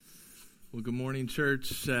Well, good morning,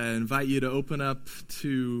 church. I invite you to open up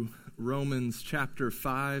to Romans chapter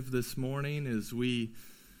 5 this morning as we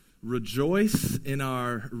rejoice in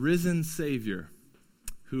our risen Savior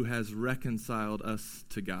who has reconciled us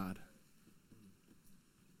to God.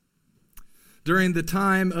 During the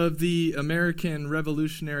time of the American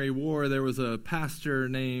Revolutionary War, there was a pastor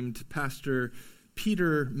named Pastor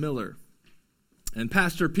Peter Miller. And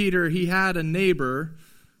Pastor Peter, he had a neighbor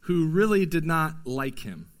who really did not like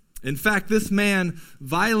him. In fact, this man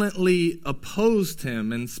violently opposed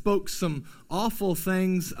him and spoke some awful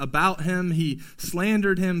things about him. He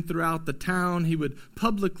slandered him throughout the town. He would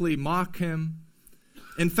publicly mock him.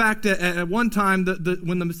 In fact, at one time,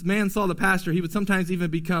 when the man saw the pastor, he would sometimes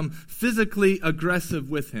even become physically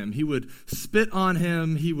aggressive with him. He would spit on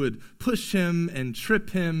him, he would push him and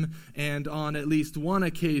trip him, and on at least one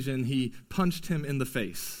occasion, he punched him in the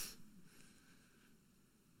face.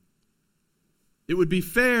 It would be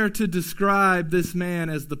fair to describe this man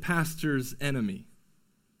as the pastor's enemy.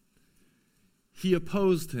 He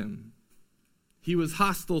opposed him. He was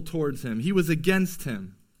hostile towards him. He was against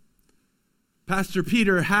him. Pastor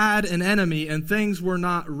Peter had an enemy, and things were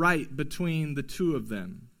not right between the two of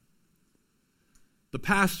them. The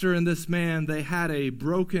pastor and this man, they had a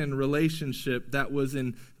broken relationship that was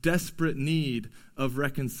in desperate need of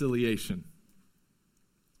reconciliation.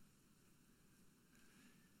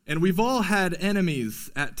 And we've all had enemies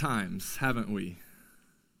at times, haven't we?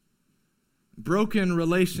 Broken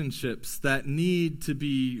relationships that need to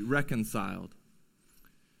be reconciled.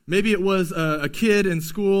 Maybe it was a kid in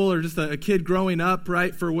school or just a kid growing up,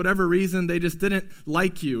 right? For whatever reason, they just didn't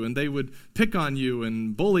like you and they would pick on you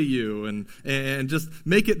and bully you and just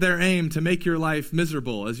make it their aim to make your life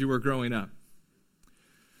miserable as you were growing up.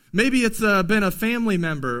 Maybe it's been a family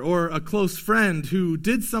member or a close friend who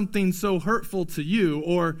did something so hurtful to you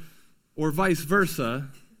or vice versa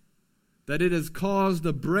that it has caused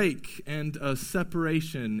a break and a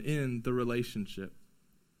separation in the relationship.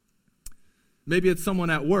 Maybe it's someone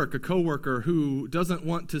at work, a coworker who doesn't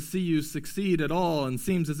want to see you succeed at all and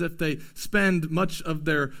seems as if they spend much of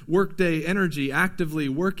their workday energy actively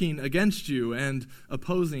working against you and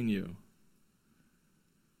opposing you.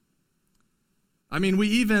 I mean, we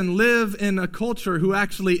even live in a culture who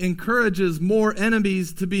actually encourages more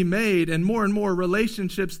enemies to be made and more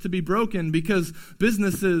relationships to be broken because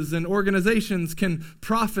businesses and organizations can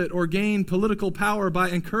profit or gain political power by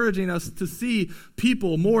encouraging us to see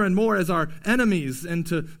people more and more as our enemies and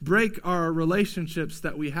to break our relationships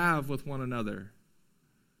that we have with one another.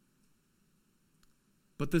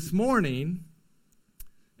 But this morning,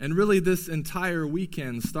 and really this entire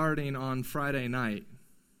weekend starting on Friday night,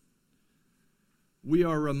 we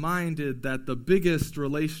are reminded that the biggest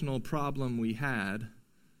relational problem we had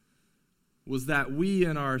was that we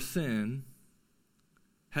in our sin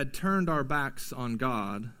had turned our backs on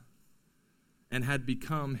God and had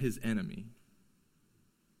become his enemy.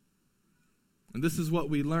 And this is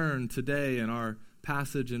what we learn today in our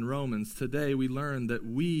passage in Romans. Today we learn that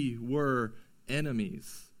we were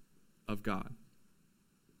enemies of God.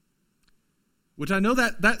 Which I know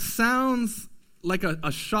that sounds like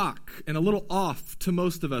a shock and a little off to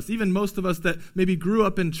most of us, even most of us that maybe grew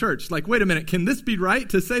up in church. Like, wait a minute, can this be right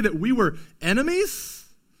to say that we were enemies?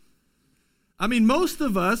 I mean, most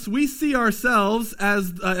of us, we see ourselves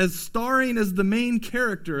as starring as the main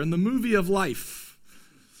character in the movie of life.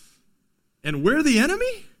 And we're the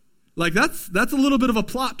enemy? Like, that's a little bit of a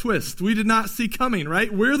plot twist we did not see coming,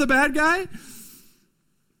 right? We're the bad guy?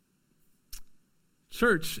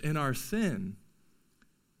 Church, in our sin,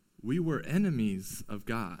 we were enemies of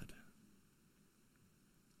God.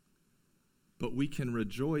 But we can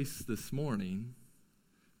rejoice this morning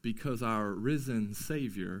because our risen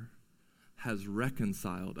Savior has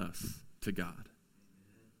reconciled us to God.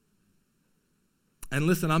 And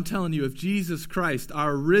listen, I'm telling you, if Jesus Christ,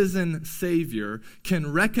 our risen Savior,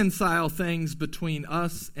 can reconcile things between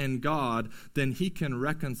us and God, then he can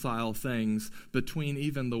reconcile things between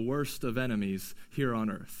even the worst of enemies here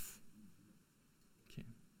on earth.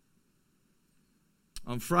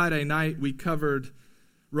 On Friday night, we covered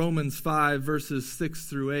Romans 5, verses 6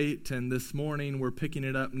 through 8, and this morning we're picking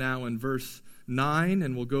it up now in verse 9,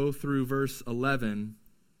 and we'll go through verse 11.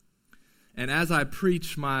 And as I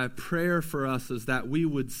preach, my prayer for us is that we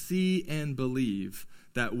would see and believe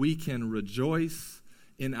that we can rejoice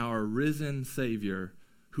in our risen Savior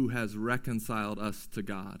who has reconciled us to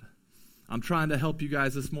God. I'm trying to help you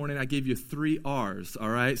guys this morning. I gave you 3 R's, all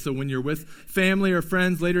right? So when you're with family or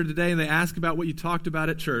friends later today and they ask about what you talked about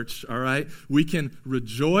at church, all right, we can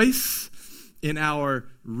rejoice in our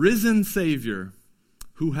risen Savior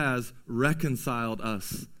who has reconciled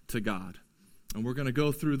us to God. And we're going to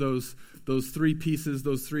go through those three pieces,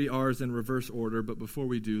 those three R's in reverse order. But before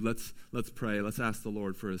we do, let's pray. Let's ask the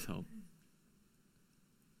Lord for his help.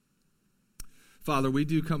 Father, we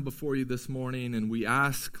do come before you this morning, and we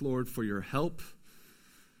ask, Lord, for your help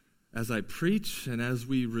as I preach and as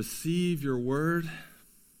we receive your word.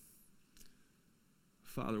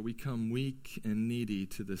 Father, we come weak and needy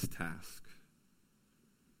to this task.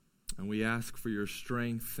 And we ask for your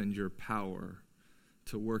strength and your power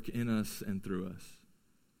to work in us and through us.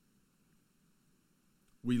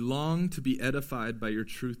 We long to be edified by your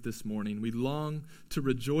truth this morning. We long to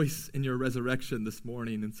rejoice in your resurrection this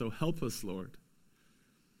morning. And so help us, Lord.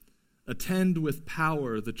 Attend with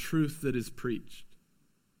power the truth that is preached.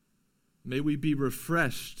 May we be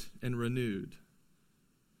refreshed and renewed.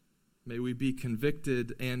 May we be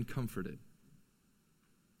convicted and comforted.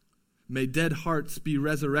 May dead hearts be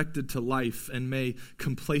resurrected to life, and may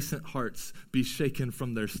complacent hearts be shaken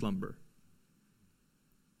from their slumber.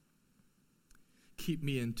 Keep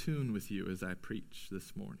me in tune with you as I preach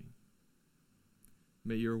this morning.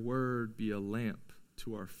 May your word be a lamp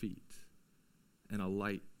to our feet and a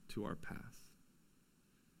light to our path.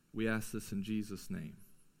 We ask this in Jesus' name.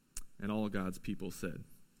 And all God's people said,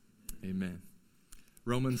 amen.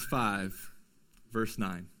 Romans 5, verse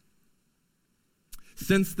 9.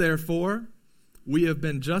 Since, therefore, we have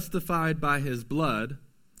been justified by his blood,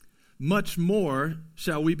 much more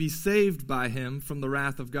shall we be saved by him from the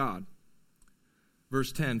wrath of God.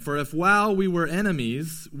 Verse 10, for if while we were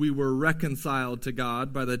enemies, we were reconciled to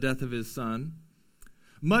God by the death of his Son,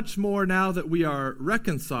 much more now that we are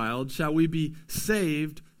reconciled shall we be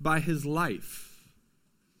saved by his life.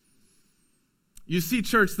 You see,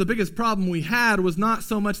 church, the biggest problem we had was not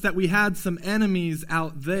so much that we had some enemies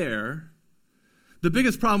out there. The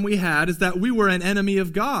biggest problem we had is that we were an enemy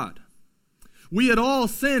of God. We had all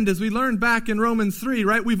sinned, as we learned back in Romans 3,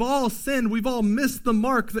 right? We've all sinned. We've all missed the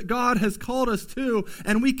mark that God has called us to,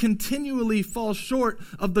 and we continually fall short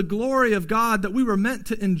of the glory of God that we were meant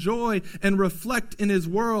to enjoy and reflect in his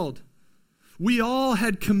world. We all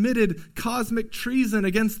had committed cosmic treason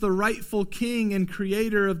against the rightful king and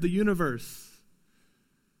creator of the universe.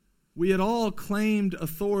 We had all claimed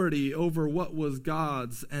authority over what was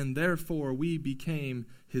God's, and therefore we became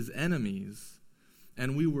his enemies.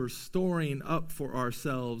 And we were storing up for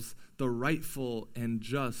ourselves the rightful and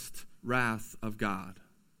just wrath of God.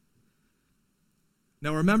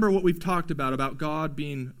 Now remember what we've talked about God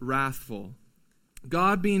being wrathful.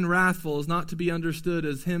 God being wrathful is not to be understood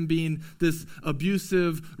as him being this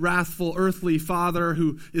abusive, wrathful, earthly father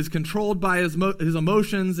who is controlled by his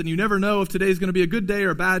emotions, and you never know if today's going to be a good day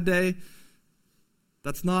or a bad day.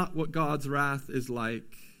 That's not what God's wrath is like.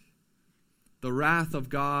 The wrath of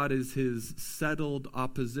God is his settled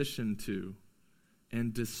opposition to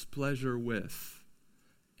and displeasure with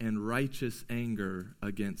and righteous anger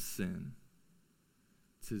against sin.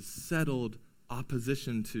 It's his settled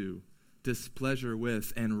opposition to, displeasure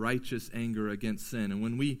with, and righteous anger against sin. And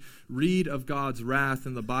when we read of God's wrath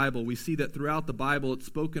in the Bible, we see that throughout the Bible it's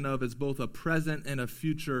spoken of as both a present and a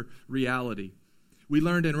future reality. We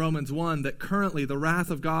learned in Romans 1 that currently the wrath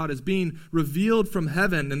of God is being revealed from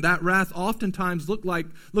heaven, and that wrath oftentimes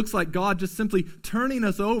looks like God just simply turning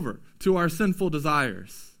us over to our sinful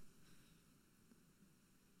desires.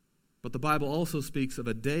 But the Bible also speaks of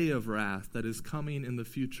a day of wrath that is coming in the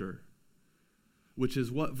future, which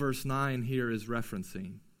is what verse 9 here is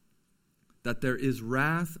referencing. That there is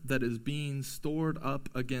wrath that is being stored up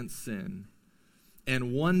against sin,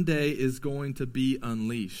 and one day is going to be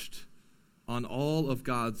unleashed on all of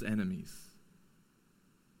God's enemies.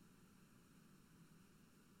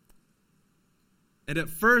 And at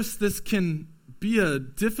first, this can be a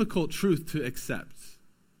difficult truth to accept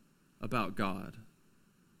about God,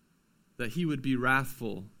 that he would be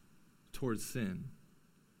wrathful towards sin.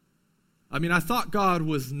 I mean, I thought God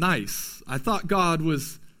was nice. I thought God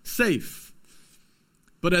was safe.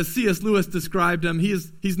 But as C.S. Lewis described him,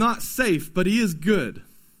 he's not safe, but he is good.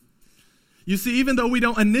 You see, even though we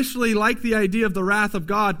don't initially like the idea of the wrath of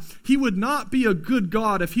God, he would not be a good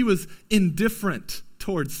God if he was indifferent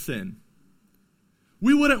towards sin.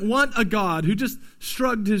 We wouldn't want a God who just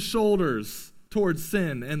shrugged his shoulders towards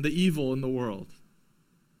sin and the evil in the world.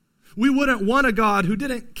 We wouldn't want a God who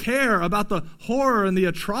didn't care about the horror and the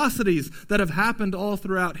atrocities that have happened all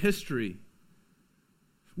throughout history.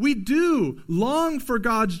 We do long for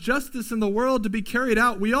God's justice in the world to be carried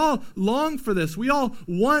out. We all long for this. We all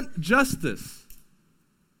want justice.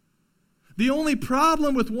 The only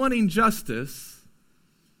problem with wanting justice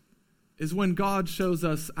is when God shows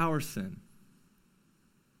us our sin,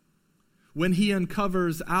 when he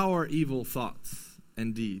uncovers our evil thoughts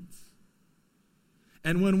and deeds.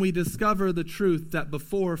 And when we discover the truth that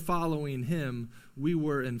before following him, we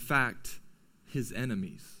were in fact his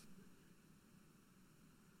enemies.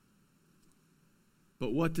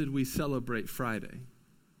 But what did we celebrate Friday?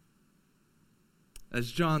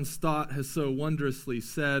 As John Stott has so wondrously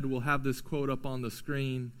said, we'll have this quote up on the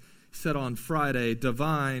screen. He said on Friday,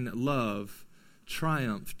 divine love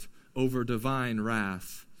triumphed over divine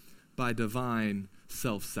wrath by divine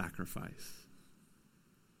self-sacrifice.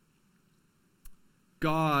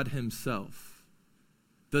 God himself,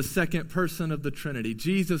 the second person of the Trinity,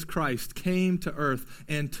 Jesus Christ, came to earth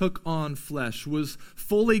and took on flesh, was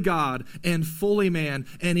fully God and fully man,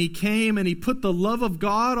 and he came and he put the love of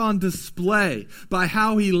God on display by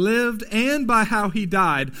how he lived and by how he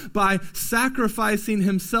died, by sacrificing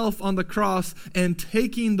himself on the cross and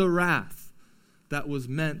taking the wrath that was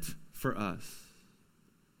meant for us.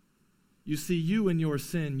 You see, you in your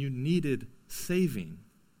sin, you needed saving.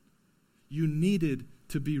 You needed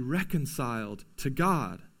to be reconciled to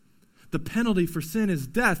God. The penalty for sin is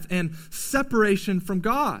death and separation from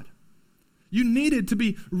God. You needed to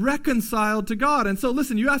be reconciled to God. And so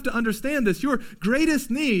listen, you have to understand this. Your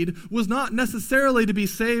greatest need was not necessarily to be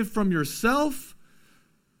saved from yourself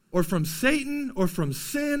or from Satan or from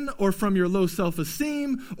sin or from your low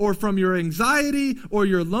self-esteem or from your anxiety or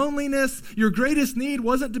your loneliness. Your greatest need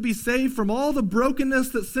wasn't to be saved from all the brokenness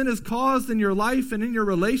that sin has caused in your life and in your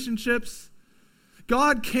relationships.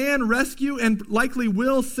 God can rescue and likely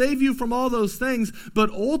will save you from all those things, but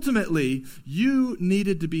ultimately, you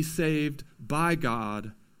needed to be saved by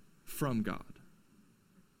God from God.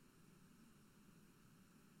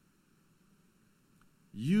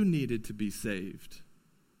 You needed to be saved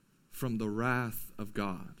from the wrath of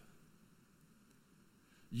God.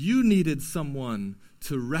 You needed someone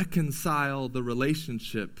to reconcile the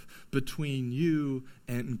relationship between you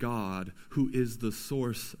and God, who is the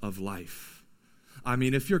source of life. I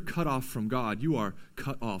mean, if you're cut off from God, you are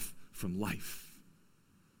cut off from life.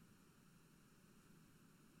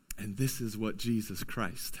 And this is what Jesus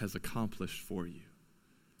Christ has accomplished for you.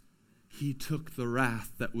 He took the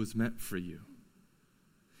wrath that was meant for you.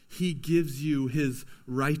 He gives you his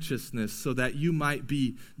righteousness so that you might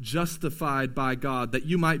be justified by God, that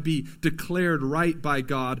you might be declared right by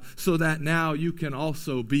God, so that now you can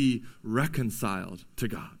also be reconciled to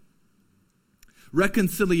God.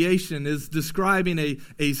 Reconciliation is describing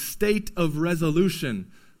a state of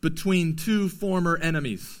resolution between two former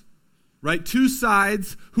enemies, right? Two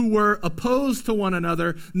sides who were opposed to one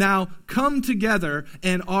another now come together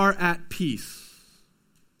and are at peace.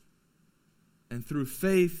 And through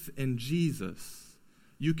faith in Jesus,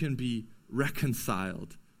 you can be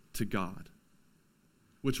reconciled to God.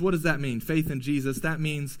 Which, what does that mean? Faith in Jesus, that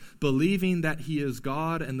means believing that he is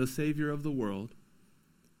God and the Savior of the world.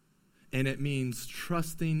 And it means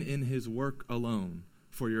trusting in his work alone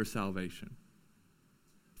for your salvation.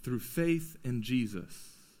 Through faith in Jesus,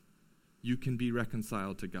 you can be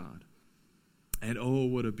reconciled to God. And oh,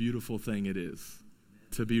 what a beautiful thing it is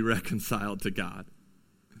to be reconciled to God.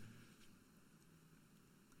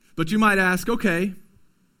 But you might ask, okay,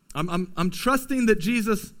 I'm trusting that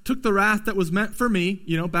Jesus took the wrath that was meant for me,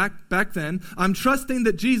 back then. I'm trusting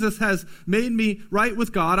that Jesus has made me right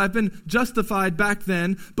with God. I've been justified back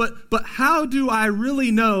then. But how do I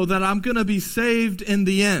really know that I'm going to be saved in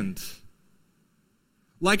the end?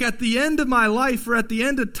 Like at the end of my life or at the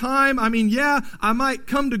end of time, I might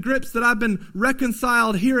come to grips that I've been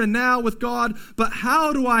reconciled here and now with God, but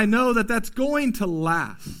how do I know that that's going to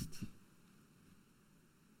last?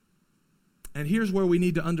 And here's where we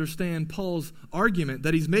need to understand Paul's argument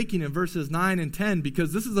that he's making in verses 9 and 10,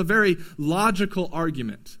 because this is a very logical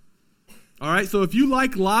argument. All right, so if you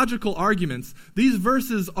like logical arguments, these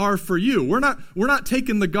verses are for you. We're not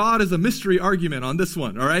taking the God as a mystery argument on this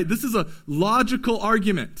one, all right? This is a logical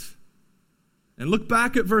argument. And look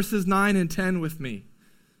back at verses 9 and 10 with me.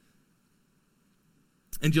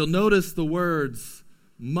 And you'll notice the words,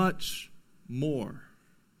 much more,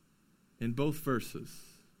 in both verses.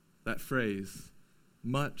 That phrase,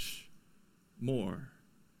 much more.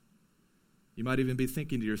 You might even be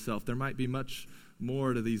thinking to yourself, there might be much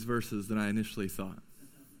more to these verses than I initially thought.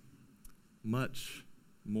 Much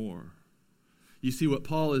more. You see, what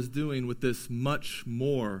Paul is doing with this much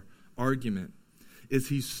more argument is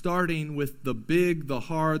he's starting with the big, the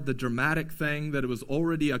hard, the dramatic thing that was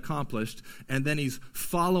already accomplished, and then he's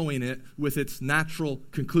following it with its natural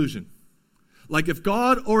conclusion. Like if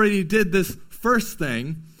God already did this first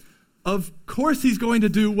thing, of course he's going to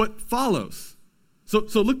do what follows. So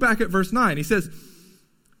look back at verse 9. He says,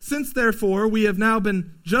 since therefore we have now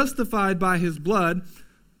been justified by his blood,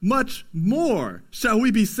 much more shall we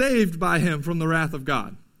be saved by him from the wrath of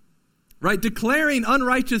God. right? Declaring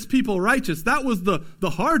unrighteous people righteous, that was the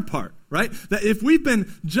hard part, right? That if we've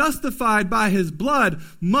been justified by his blood,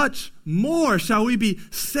 much more shall we be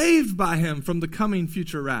saved by him from the coming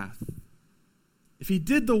future wrath. If he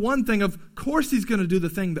did the one thing, of course he's going to do the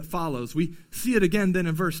thing that follows. We see it again then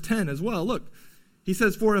in verse 10 as well. Look, he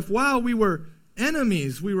says, "For if while we were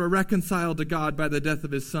enemies we were reconciled to God by the death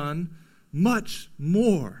of his Son, much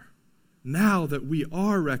more, now that we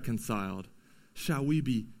are reconciled, shall we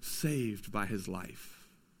be saved by his life."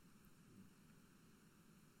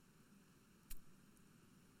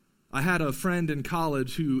 I had a friend in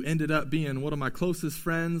college who ended up being one of my closest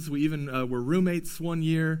friends. We even were roommates one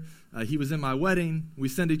year. He was in my wedding. We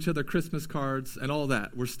sent each other Christmas cards and all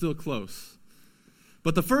that. We're still close.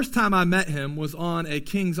 But the first time I met him was on a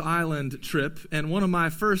Kings Island trip, and one of my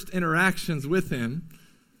first interactions with him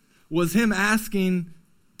was him asking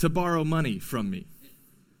to borrow money from me.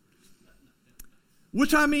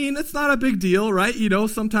 Which, I mean, it's not a big deal, right? You know,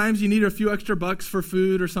 sometimes you need a few extra bucks for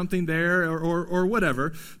food or something there or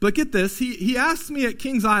whatever. But get this, he asked me at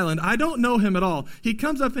Kings Island, I don't know him at all. He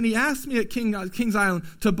comes up and he asked me at Kings Island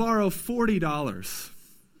to borrow $40.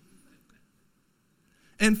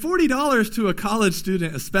 And $40 to a college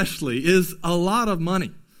student especially is a lot of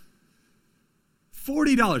money.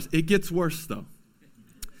 $40. It gets worse, though.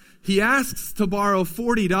 He asks to borrow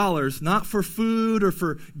 $40, not for food or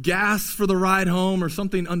for gas for the ride home or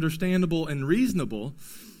something understandable and reasonable.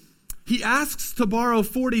 He asks to borrow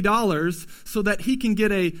 $40 so that he can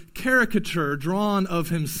get a caricature drawn of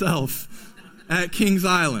himself at Kings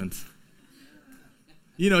Island.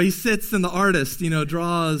 You know, he sits and the artist,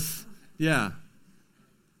 draws, yeah.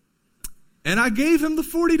 And I gave him the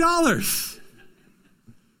 $40.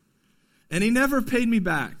 And he never paid me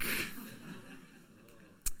back.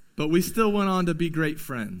 But we still went on to be great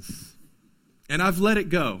friends. And I've let it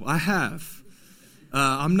go. I have.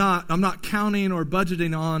 I'm not counting or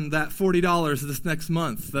budgeting on that $40 this next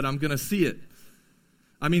month that I'm going to see it.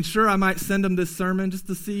 I mean, sure, I might send him this sermon just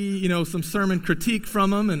to see, some sermon critique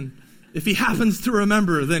from him. And if he happens to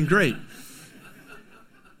remember, then great.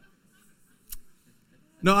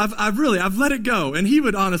 No, I've let it go. And he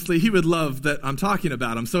would love that I'm talking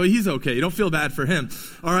about him. So he's okay. You don't feel bad for him.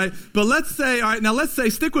 All right. But let's say,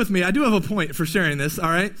 stick with me. I do have a point for sharing this.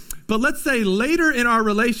 All right. But let's say later in our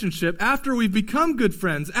relationship, after we've become good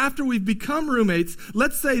friends, after we've become roommates,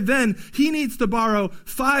 let's say then he needs to borrow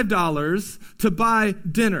 $5 to buy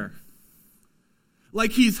dinner.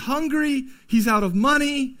 Like he's hungry, he's out of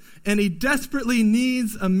money, and he desperately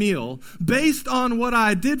needs a meal. Based on what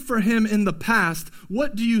I did for him in the past,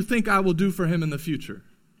 what do you think I will do for him in the future?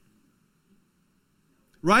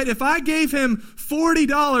 Right? If I gave him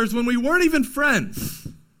 $40 when we weren't even friends,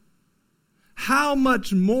 how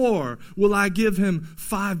much more will I give him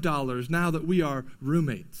 $5 now that we are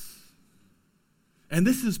roommates? And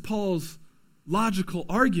this is Paul's logical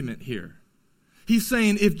argument here. He's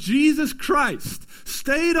saying if Jesus Christ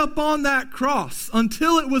stayed up on that cross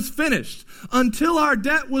until it was finished, until our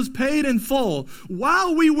debt was paid in full,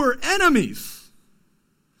 while we were enemies,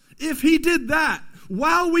 if he did that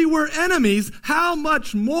while we were enemies, how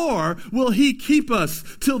much more will he keep us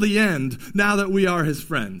till the end now that we are his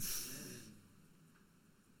friends?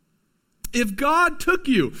 If God took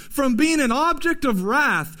you from being an object of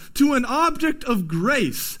wrath to an object of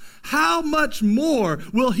grace, how much more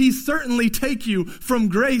will he certainly take you from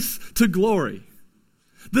grace to glory?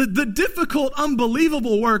 The difficult,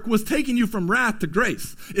 unbelievable work was taking you from wrath to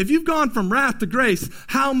grace. If you've gone from wrath to grace,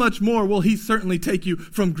 how much more will he certainly take you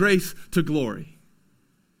from grace to glory?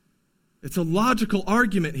 It's a logical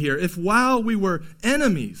argument here. If while we were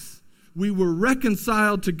enemies, we were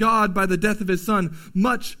reconciled to God by the death of his Son,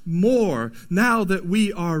 much more, now that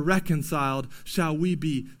we are reconciled, shall we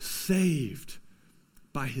be saved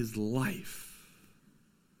by his life.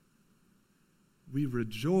 We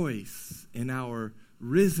rejoice in our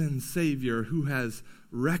risen Savior who has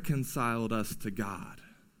reconciled us to God.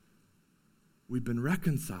 We've been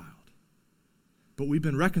reconciled, but we've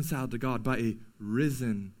been reconciled to God by a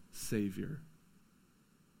risen Savior.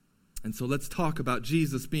 And so let's talk about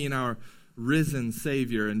Jesus being our risen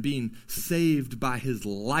Savior and being saved by his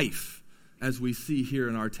life, as we see here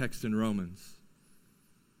in our text in Romans.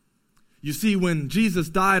 You see, when Jesus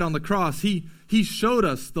died on the cross, he showed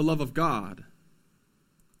us the love of God.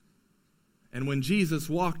 And when Jesus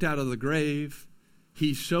walked out of the grave,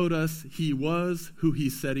 he showed us he was who he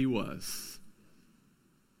said he was.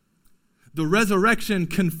 The resurrection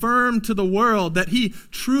confirmed to the world that he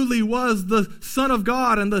truly was the Son of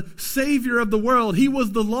God and the Savior of the world. He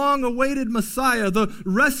was the long-awaited Messiah, the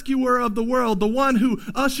rescuer of the world, the one who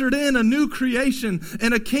ushered in a new creation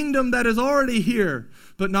and a kingdom that is already here.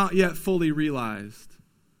 but not yet fully realized.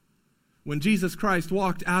 When Jesus Christ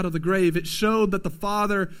walked out of the grave, it showed that the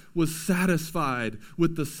Father was satisfied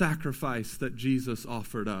with the sacrifice that Jesus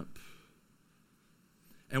offered up.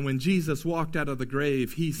 And when Jesus walked out of the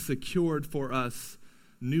grave, he secured for us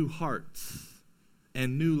new hearts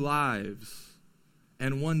and new lives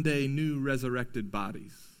and one day new resurrected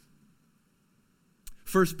bodies.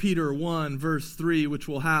 1 Peter 1, verse 3, which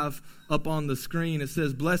we'll have up on the screen, it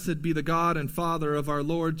says, "Blessed be the God and Father of our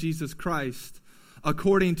Lord Jesus Christ.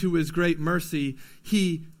 According to his great mercy,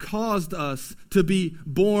 he caused us to be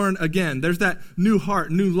born again." There's that new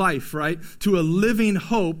heart, new life, right? To a living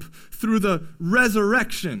hope through the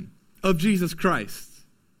resurrection of Jesus Christ.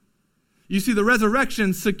 You see, the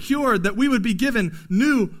resurrection secured that we would be given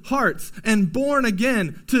new hearts and born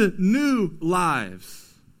again to new lives.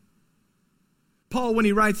 Paul, when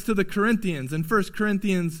he writes to the Corinthians in 1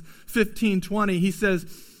 Corinthians 15:20, he says,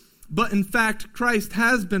 "But in fact, Christ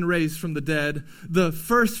has been raised from the dead, the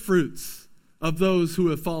first fruits of those who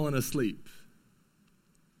have fallen asleep."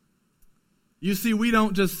 You see, we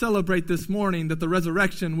don't just celebrate this morning that the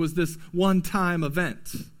resurrection was this one-time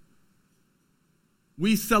event.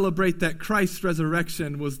 We celebrate that Christ's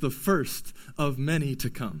resurrection was the first of many to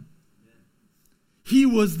come. He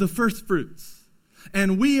was the first fruits.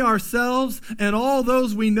 And we ourselves and all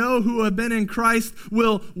those we know who have been in Christ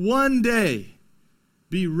will one day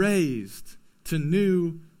be raised to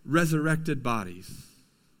new resurrected bodies.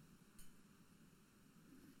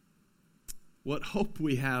 What hope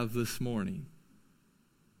we have this morning.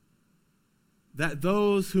 That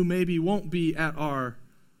those who maybe won't be at our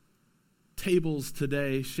tables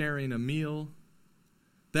today sharing a meal,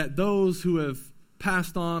 that those who have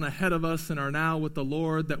passed on ahead of us and are now with the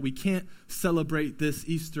Lord that we can't celebrate this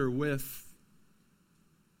Easter with,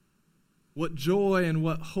 what joy and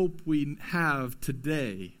what hope we have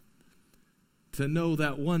today to know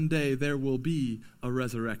that one day there will be a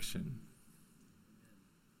resurrection.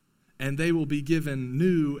 And they will be given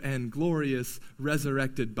new and glorious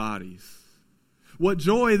resurrected bodies. What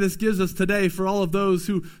joy this gives us today for all of those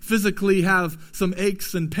who physically have some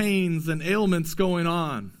aches and pains and ailments going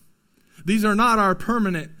on. These are not our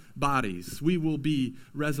permanent bodies. We will be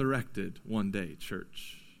resurrected one day,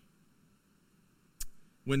 church.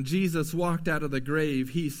 When Jesus walked out of the grave,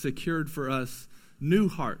 he secured for us new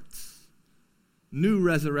hearts, new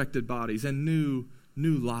resurrected bodies, and new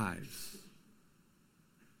lives.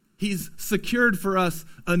 He's secured for us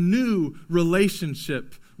a new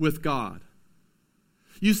relationship with God.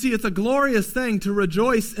 You see, it's a glorious thing to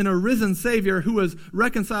rejoice in a risen Savior who has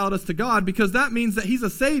reconciled us to God, because that means that he's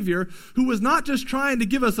a Savior who was not just trying to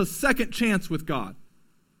give us a second chance with God.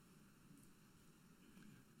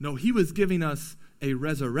 No, he was giving us a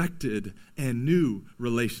resurrected and new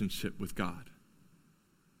relationship with God.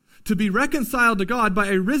 To be reconciled to God by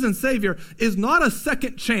a risen Savior is not a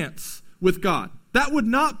second chance with God. That would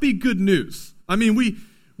not be good news. I mean, we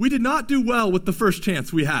did not do well with the first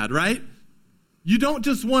chance we had, right? You don't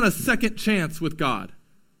just want a second chance with God.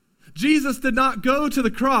 Jesus did not go to the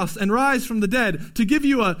cross and rise from the dead to give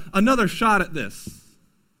you another shot at this.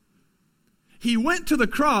 He went to the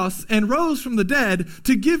cross and rose from the dead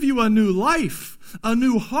to give you a new life, a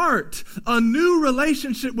new heart, a new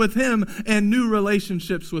relationship with him, and new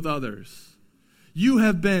relationships with others. You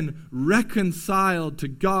have been reconciled to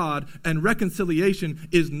God, and reconciliation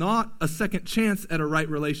is not a second chance at a right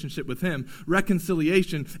relationship with him.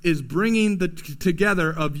 Reconciliation is bringing the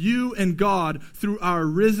together of you and God through our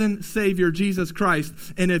risen Savior, Jesus Christ.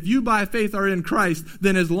 And if you by faith are in Christ,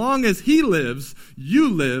 then as long as he lives, you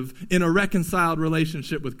live in a reconciled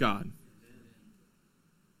relationship with God.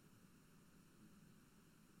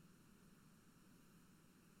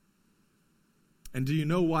 And do you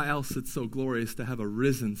know why else it's so glorious to have a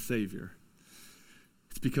risen Savior?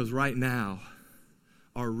 It's because right now,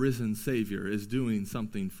 our risen Savior is doing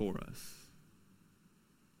something for us.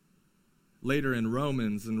 Later in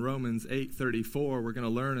Romans 8:34, we're going to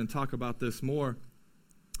learn and talk about this more.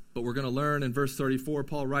 But we're going to learn in verse 34,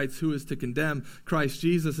 Paul writes, "Who is to condemn? Christ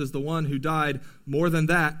Jesus is the one who died. More than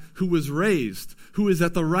that, who was raised, who is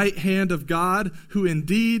at the right hand of God, who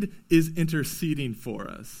indeed is interceding for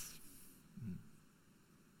us."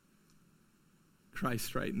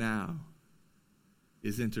 Christ right now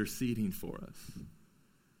is interceding for us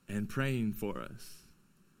and praying for us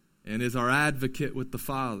and is our advocate with the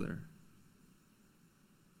Father.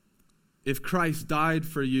 If Christ died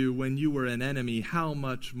for you when you were an enemy, how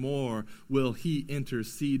much more will he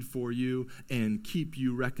intercede for you and keep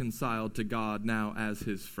you reconciled to God now as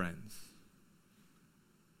his friends?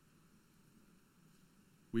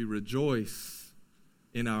 We rejoice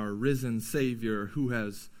in our risen Savior who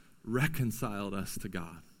has reconciled us to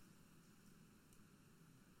God.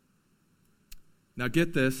 Now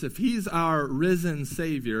get this, if he's our risen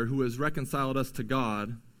Savior who has reconciled us to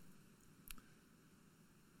God,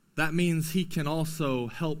 that means he can also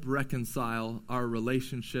help reconcile our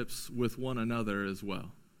relationships with one another as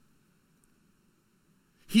well.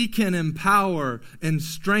 He can empower and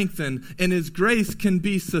strengthen, and his grace can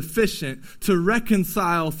be sufficient to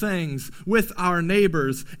reconcile things with our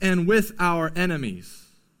neighbors and with our enemies.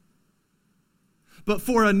 But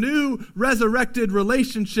for a new resurrected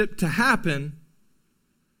relationship to happen,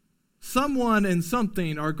 someone and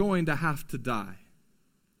something are going to have to die.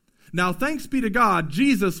 Now, thanks be to God,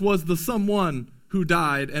 Jesus was the someone who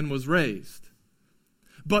died and was raised.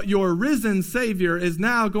 But your risen Savior is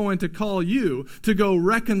now going to call you to go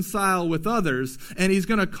reconcile with others, and he's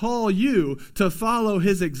going to call you to follow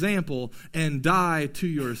his example and die to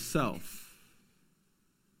yourself.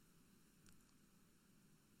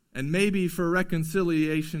 And maybe for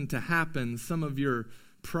reconciliation to happen, some of your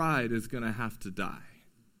pride is going to have to die.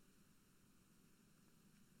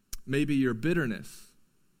 Maybe your bitterness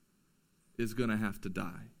is going to have to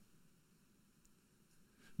die.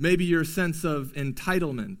 Maybe your sense of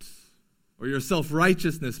entitlement or your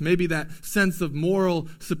self-righteousness, maybe that sense of moral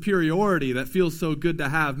superiority that feels so good to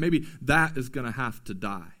have, maybe that is going to have to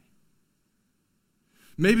die.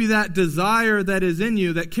 Maybe that desire that is in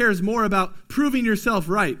you that cares more about proving yourself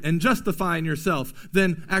right and justifying yourself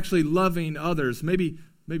than actually loving others, maybe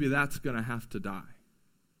that's going to have to die.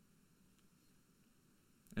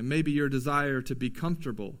 And maybe your desire to be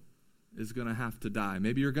comfortable is going to have to die.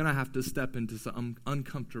 Maybe you're going to have to step into some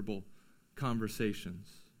uncomfortable conversations.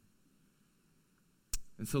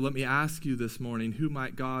 And so let me ask you this morning, who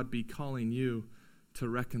might God be calling you to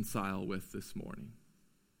reconcile with this morning?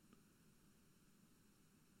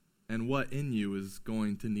 And what in you is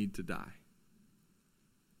going to need to die?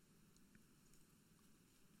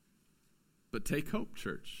 But take hope,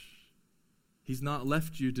 church. He's not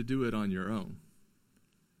left you to do it on your own.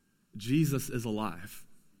 Jesus is alive.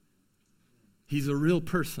 He's a real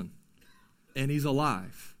person, and he's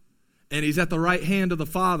alive. And he's at the right hand of the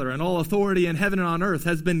Father, and all authority in heaven and on earth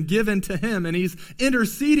has been given to him, and he's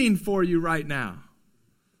interceding for you right now.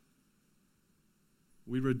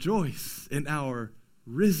 We rejoice in our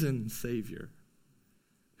risen Savior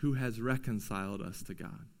who has reconciled us to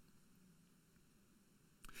God.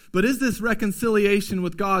 But is this reconciliation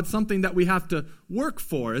with God something that we have to work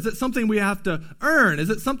for? Is it something we have to earn? Is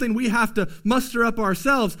it something we have to muster up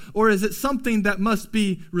ourselves? Or is it something that must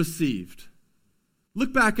be received?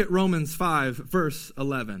 Look back at Romans 5, verse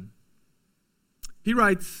 11. He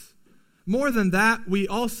writes, "More than that, we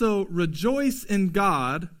also rejoice in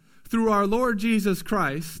God through our Lord Jesus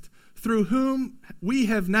Christ, through whom we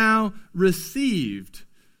have now received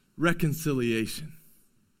reconciliation."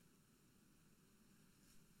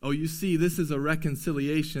 Oh, you see, this is a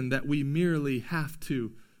reconciliation that we merely have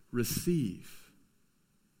to receive.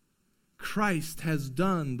 Christ has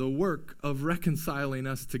done the work of reconciling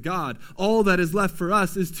us to God. All that is left for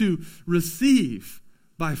us is to receive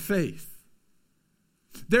by faith.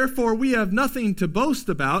 Therefore, we have nothing to boast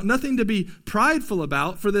about, nothing to be prideful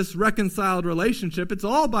about for this reconciled relationship. It's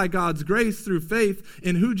all by God's grace through faith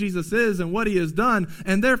in who Jesus is and what he has done.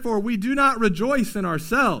 And therefore, we do not rejoice in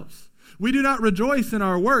ourselves. We do not rejoice in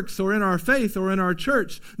our works or in our faith or in our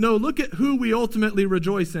church. No, look at who we ultimately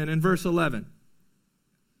rejoice in verse 11.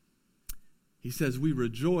 He says, we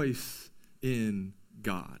rejoice in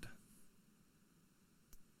God.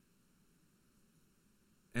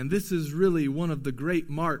 And this is really one of the great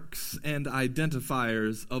marks and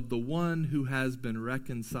identifiers of the one who has been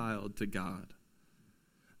reconciled to God.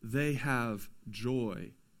 They have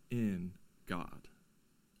joy in God.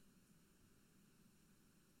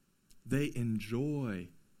 They enjoy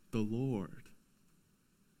the Lord.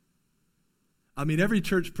 I mean, every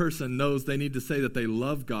church person knows they need to say that they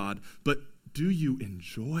love God, but do you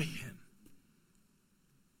enjoy him?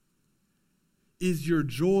 Is your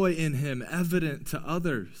joy in him evident to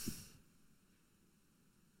others?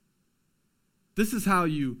 This is how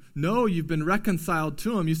you know you've been reconciled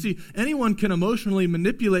to him. You see, anyone can emotionally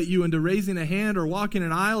manipulate you into raising a hand or walking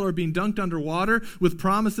an aisle or being dunked underwater with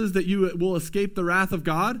promises that you will escape the wrath of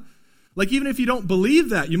God. Like, even if you don't believe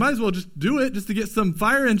that, you might as well just do it just to get some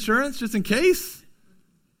fire insurance just in case.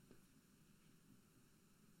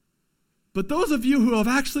 But those of you who have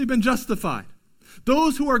actually been justified,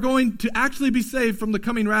 those who are going to actually be saved from the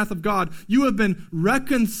coming wrath of God, you have been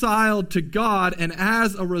reconciled to God, and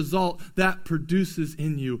as a result, that produces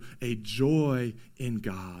in you a joy in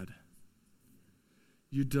God.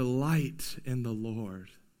 You delight in the Lord.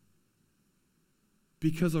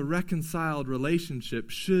 Because a reconciled relationship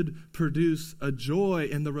should produce a joy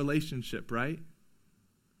in the relationship, right?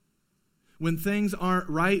 When things aren't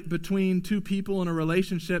right between two people in a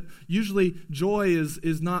relationship, usually joy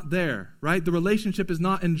is not there, right? The relationship is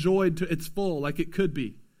not enjoyed to its full like it could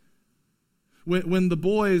be. When the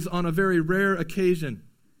boys, on a very rare occasion,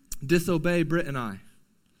 disobey Britt and I,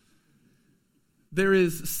 there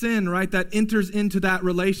is sin, right, that enters into that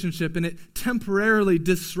relationship, and it temporarily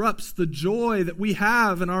disrupts the joy that we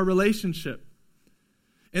have in our relationship.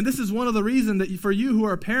 And this is one of the reasons that for you who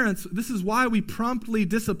are parents, this is why we promptly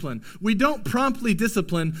discipline. We don't promptly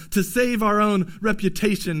discipline to save our own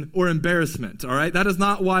reputation or embarrassment, all right? That is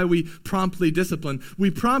not why we promptly discipline.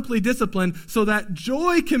 We promptly discipline so that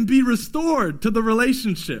joy can be restored to the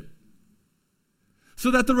relationship,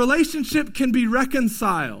 so that the relationship can be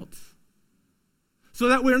reconciled. So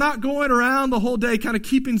that we're not going around the whole day kind of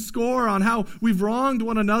keeping score on how we've wronged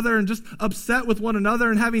one another and just upset with one another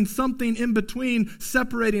and having something in between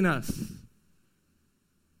separating us.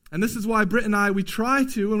 And this is why Britt and I, we try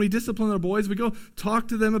to, when we discipline our boys, we go talk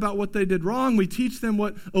to them about what they did wrong. We teach them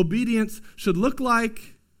what obedience should look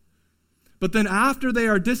like. But then after they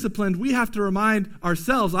are disciplined, we have to remind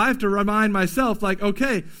ourselves, I have to remind myself, like,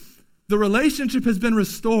 okay, the relationship has been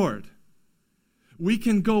restored. We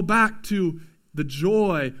can go back to the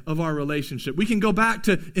joy of our relationship. We can go back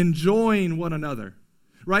to enjoying one another,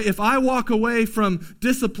 right? If I walk away from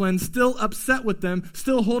discipline, still upset with them,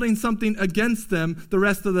 still holding something against them the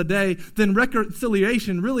rest of the day, then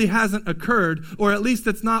reconciliation really hasn't occurred, or at least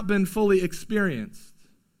it's not been fully experienced.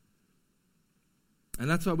 And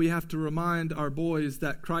that's why we have to remind our boys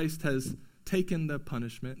that Christ has taken the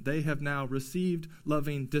punishment. They have now received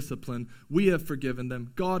loving discipline. We have forgiven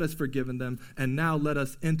them. God has forgiven them. And now let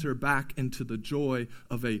us enter back into the joy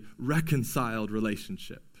of a reconciled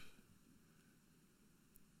relationship.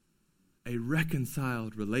 A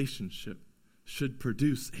reconciled relationship should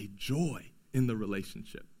produce a joy in the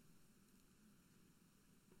relationship.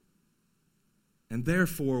 And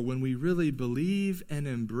therefore, when we really believe and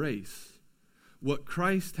embrace what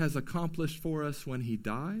Christ has accomplished for us when he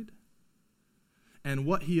died, and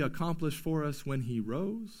what he accomplished for us when he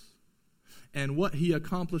rose, and what he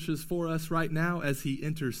accomplishes for us right now as he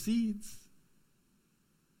intercedes,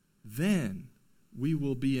 then we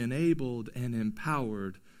will be enabled and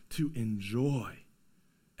empowered to enjoy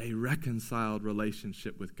a reconciled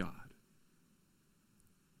relationship with God,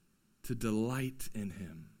 to delight in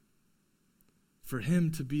him, for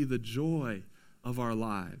him to be the joy of our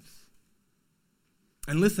lives.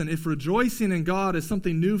 And listen, if rejoicing in God is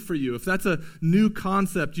something new for you, if that's a new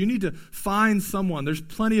concept, you need to find someone. There's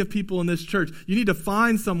plenty of people in this church. You need to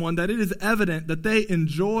find someone that it is evident that they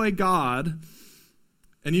enjoy God,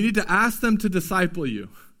 and you need to ask them to disciple you.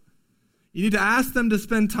 You need to ask them to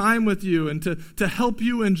spend time with you and to help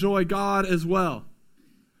you enjoy God as well.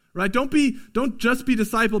 Right? Don't just be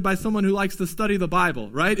discipled by someone who likes to study the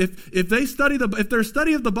Bible, right? If their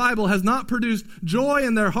study of the Bible has not produced joy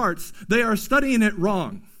in their hearts, they are studying it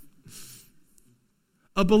wrong.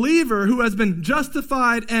 A believer who has been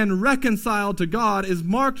justified and reconciled to God is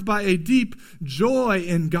marked by a deep joy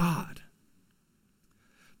in God,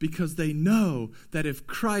 because they know that if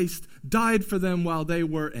Christ died for them while they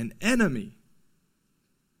were an enemy,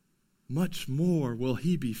 much more will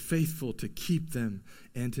he be faithful to keep them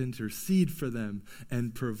and to intercede for them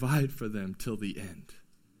and provide for them till the end.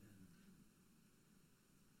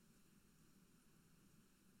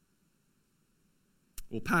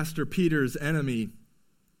 Well, Pastor Peter's enemy,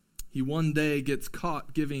 he one day gets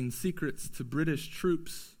caught giving secrets to British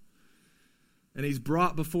troops, and he's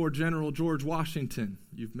brought before General George Washington.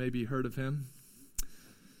 You've maybe heard of him.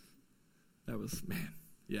 That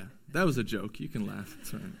was a joke. You can laugh.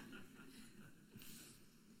 It's all right.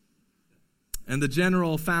 And the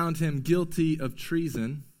general found him guilty of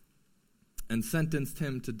treason and sentenced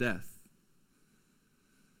him to death.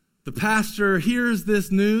 The pastor hears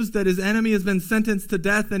this news that his enemy has been sentenced to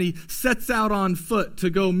death, and he sets out on foot to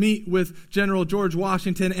go meet with General George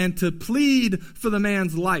Washington and to plead for the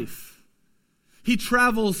man's life. He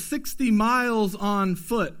travels 60 miles on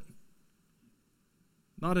foot.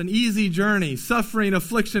 Not an easy journey, suffering,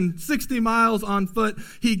 affliction, 60 miles on foot.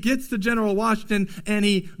 He gets to General Washington and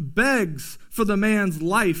he begs for the man's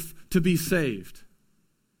life to be saved.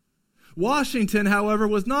 Washington, however,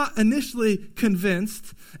 was not initially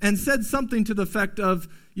convinced and said something to the effect of,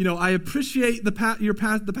 I appreciate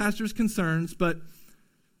the pastor's concerns, but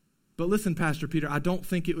listen, Pastor Peter, I don't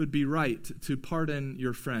think it would be right to pardon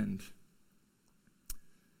your friend.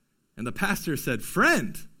 And the pastor said,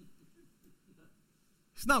 "Friend?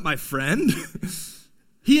 He's not my friend.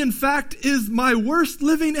 He, in fact, is my worst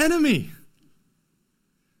living enemy.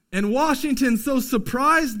 And Washington, so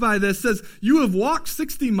surprised by this, says, "You have walked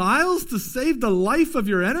 60 miles to save the life of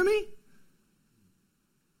your enemy?"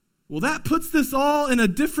 Well, that puts this all in a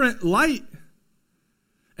different light.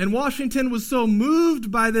 And Washington was so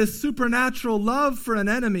moved by this supernatural love for an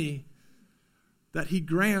enemy that he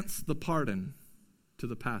grants the pardon to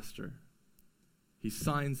the pastor. He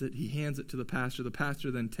signs it, he hands it to the pastor. The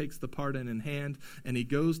pastor then takes the pardon in hand, and he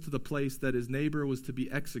goes to the place that his neighbor was to be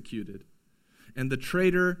executed. And the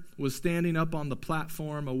traitor was standing up on the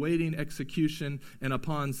platform awaiting execution, and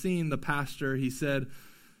upon seeing the pastor, he said,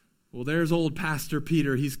 "Well, there's old Pastor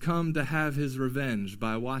Peter. He's come to have his revenge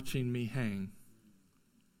by watching me hang."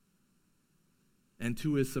 And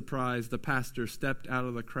to his surprise, the pastor stepped out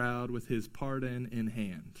of the crowd with his pardon in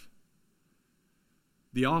hand.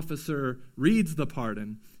 The officer reads the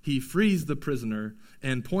pardon, he frees the prisoner,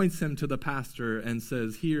 and points him to the pastor and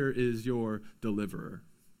says, "Here is your deliverer."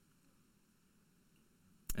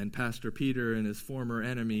 And Pastor Peter and his former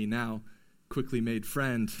enemy, now quickly made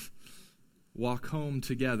friend, walk home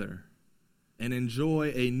together and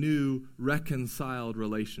enjoy a new reconciled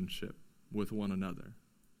relationship with one another.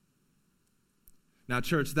 Now,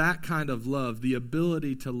 church, that kind of love, the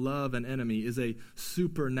ability to love an enemy, is a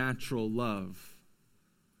supernatural love.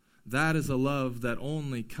 That is a love that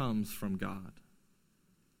only comes from God.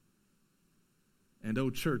 And, oh,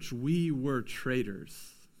 church, we were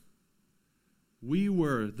traitors. We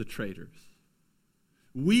were the traitors.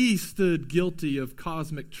 We stood guilty of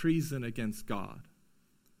cosmic treason against God.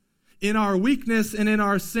 In our weakness and in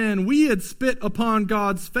our sin, we had spit upon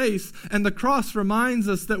God's face, and the cross reminds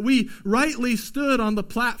us that we rightly stood on the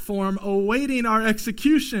platform awaiting our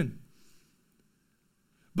execution.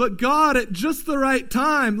 But God, at just the right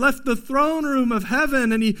time, left the throne room of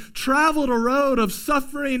heaven, and he traveled a road of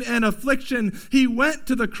suffering and affliction. He went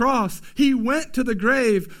to the cross. He went to the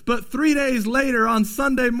grave. But 3 days later, on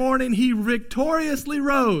Sunday morning, he victoriously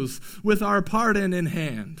rose with our pardon in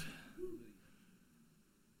hand.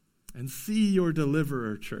 And see your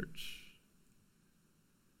deliverer, church,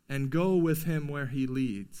 and go with him where he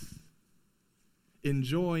leads,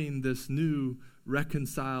 enjoying this new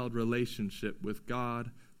reconciled relationship with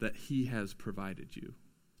God that he has provided you.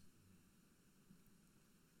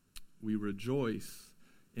 We rejoice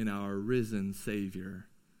in our risen Savior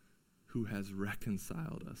who has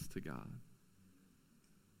reconciled us to God.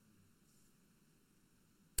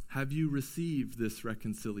 Have you received this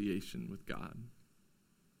reconciliation with God?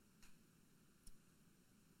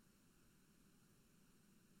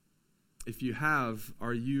 If you have,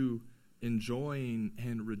 are you enjoying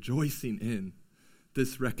and rejoicing in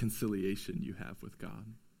this reconciliation you have with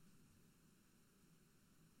God?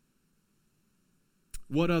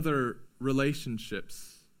 What other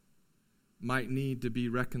relationships might need to be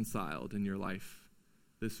reconciled in your life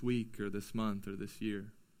this week or this month or this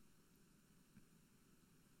year?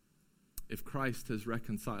 If Christ has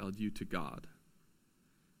reconciled you to God,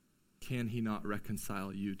 can he not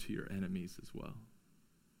reconcile you to your enemies as well?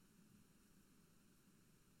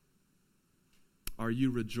 Are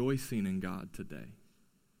you rejoicing in God today?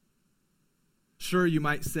 Sure, you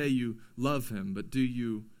might say you love him, but do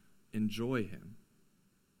you enjoy him?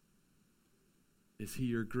 Is he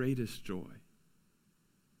your greatest joy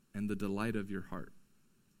and the delight of your heart?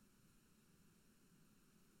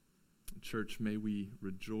 Church, may we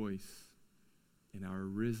rejoice in our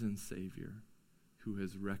risen Savior who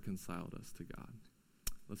has reconciled us to God.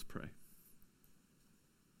 Let's pray.